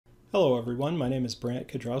Hello everyone, my name is Brant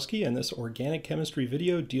Kudrowski and this organic chemistry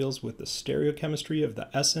video deals with the stereochemistry of the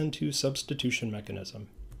SN2 substitution mechanism.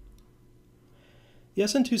 The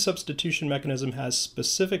SN2 substitution mechanism has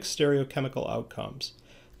specific stereochemical outcomes.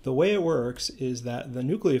 The way it works is that the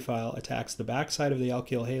nucleophile attacks the backside of the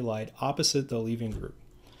alkyl halide opposite the leaving group.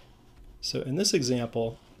 So in this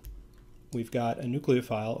example, we've got a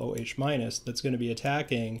nucleophile, OH-, that's going to be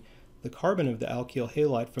attacking the carbon of the alkyl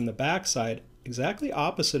halide from the backside exactly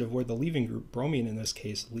opposite of where the leaving group, bromine in this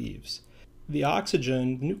case, leaves. The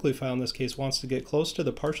oxygen, the nucleophile in this case, wants to get close to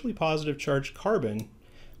the partially positive charged carbon,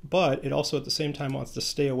 but it also at the same time wants to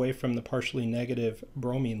stay away from the partially negative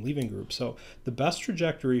bromine leaving group. So the best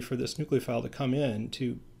trajectory for this nucleophile to come in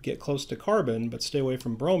to get close to carbon but stay away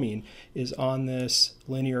from bromine is on this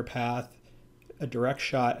linear path, a direct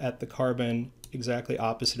shot at the carbon exactly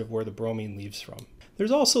opposite of where the bromine leaves from. There's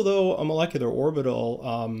also, though, a molecular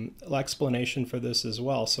orbital explanation for this as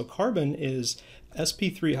well. So carbon is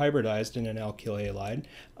sp3 hybridized in an alkyl halide,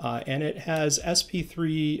 and it has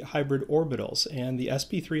sp3 hybrid orbitals, and the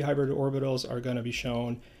sp3 hybrid orbitals are going to be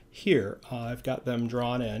shown here. I've got them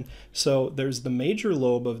drawn in. So there's the major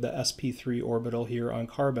lobe of the sp3 orbital here on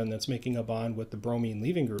carbon that's making a bond with the bromine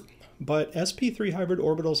leaving group. But sp3 hybrid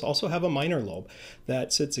orbitals also have a minor lobe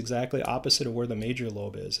that sits exactly opposite of where the major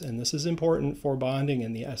lobe is. And this is important for bonding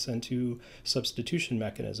in the SN2 substitution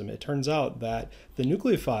mechanism. It turns out that the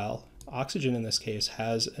nucleophile, oxygen in this case,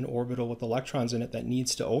 has an orbital with electrons in it that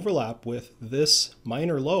needs to overlap with this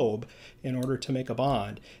minor lobe in order to make a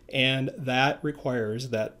bond. And that requires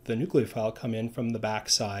that the nucleophile come in from the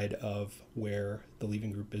backside of where the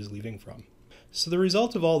leaving group is leaving from. So the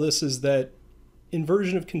result of all this is that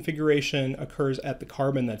inversion of configuration occurs at the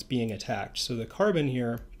carbon that's being attacked. So the carbon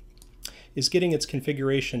here is getting its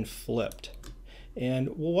configuration flipped. And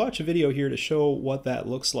we'll watch a video here to show what that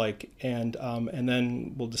looks like, and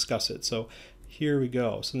then we'll discuss it. So here we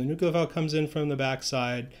go. So the nucleophile comes in from the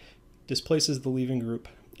backside, displaces the leaving group,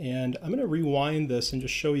 and I'm going to rewind this and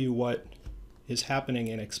just show you what is happening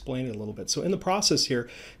and explain it a little bit. So in the process here,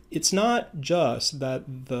 it's not just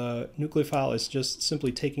that the nucleophile is just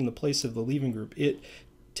simply taking the place of the leaving group. It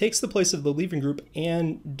takes the place of the leaving group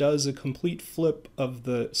and does a complete flip of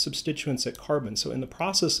the substituents at carbon. So in the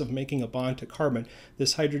process of making a bond to carbon,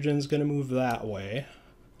 this hydrogen is going to move that way,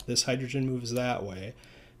 this hydrogen moves that way,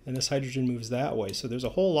 and this hydrogen moves that way. So there's a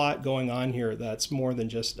whole lot going on here that's more than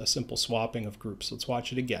just a simple swapping of groups. Let's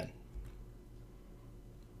watch it again.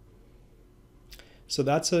 So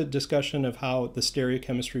that's a discussion of how the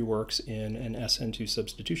stereochemistry works in an SN2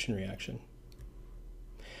 substitution reaction.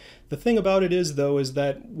 The thing about it is, though, is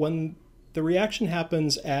that when the reaction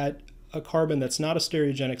happens at a carbon that's not a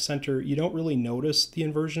stereogenic center, you don't really notice the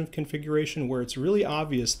inversion of configuration. Where it's really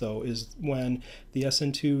obvious, though, is when the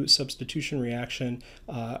SN2 substitution reaction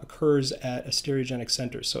occurs at a stereogenic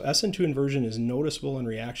center. So SN2 inversion is noticeable in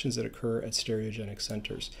reactions that occur at stereogenic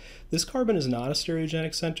centers. This carbon is not a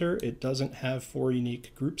stereogenic center. It doesn't have 4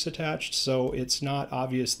 unique groups attached, so it's not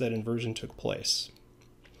obvious that inversion took place.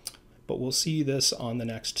 But we'll see this on the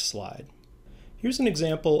next slide. Here's an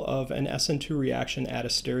example of an SN2 reaction at a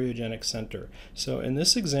stereogenic center. So in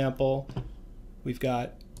this example, we've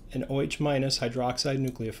got an OH- hydroxide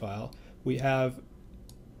nucleophile. We have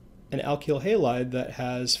an alkyl halide that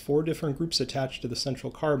has 4 different groups attached to the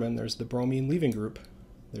central carbon. There's the bromine leaving group,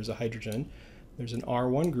 there's a hydrogen, there's an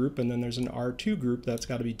R1 group, and then there's an R2 group that's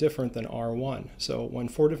got to be different than R1. So when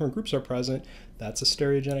 4 different groups are present, that's a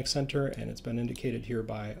stereogenic center, and it's been indicated here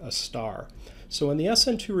by a star. So when the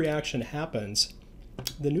SN2 reaction happens,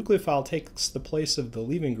 the nucleophile takes the place of the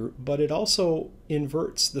leaving group, but it also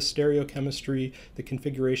inverts the stereochemistry, the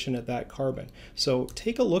configuration at that carbon. So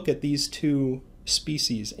take a look at these 2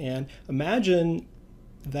 species and imagine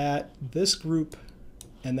that this group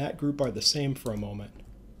and that group are the same for a moment.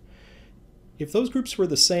 If those groups were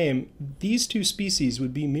the same, these 2 species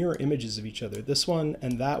would be mirror images of each other. This one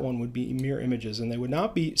and that one would be mirror images, and they would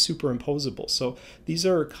not be superimposable. So these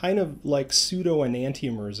are kind of like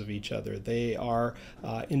pseudo-enantiomers of each other. They are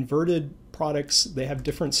inverted products. They have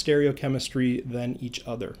different stereochemistry than each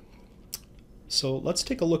other. So let's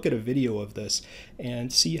take a look at a video of this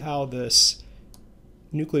and see how this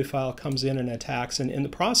nucleophile comes in and attacks. And in the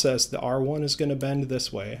process, the R1 is going to bend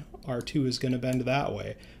this way, R2 is going to bend that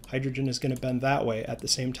way, hydrogen is going to bend that way at the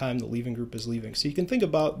same time the leaving group is leaving. So you can think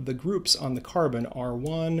about the groups on the carbon,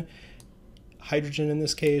 R1, hydrogen in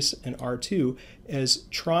this case, and R2, as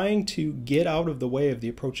trying to get out of the way of the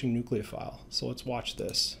approaching nucleophile. So let's watch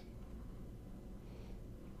this.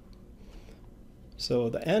 So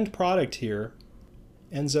the end product here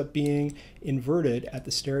ends up being inverted at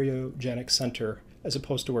the stereogenic center as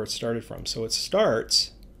opposed to where it started from. So it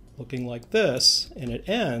starts looking like this, and it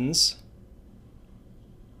ends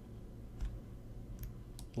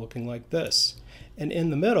looking like this. And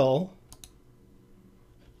in the middle,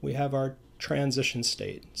 we have our transition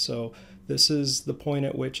state. So this is the point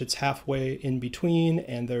at which it's halfway in between,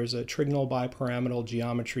 and there's a trigonal bipyramidal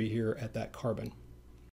geometry here at that carbon.